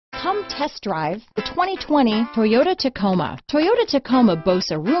Come test drive the 2020 Toyota Tacoma. Toyota Tacoma boasts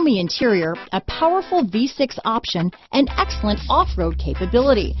a roomy interior, a powerful V6 option, and excellent off-road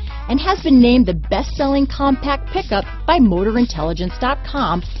capability, and has been named the best-selling compact pickup by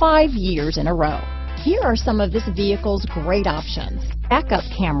MotorIntelligence.com 5 years in a row. Here are some of this vehicle's great options: backup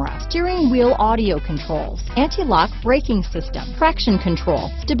camera, steering wheel audio controls, anti-lock braking system, traction control,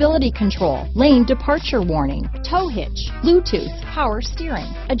 stability control, lane departure warning, tow hitch, Bluetooth, power steering,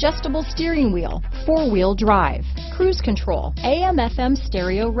 adjustable steering wheel, four-wheel drive, cruise control, AM/FM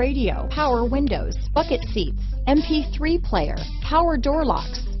stereo radio, power windows, bucket seats, MP3 player, power door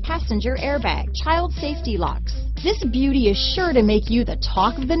locks, passenger airbag, child safety locks. This beauty is sure to make you the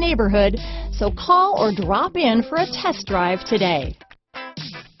talk of the neighborhood, so call or drop in for a test drive today.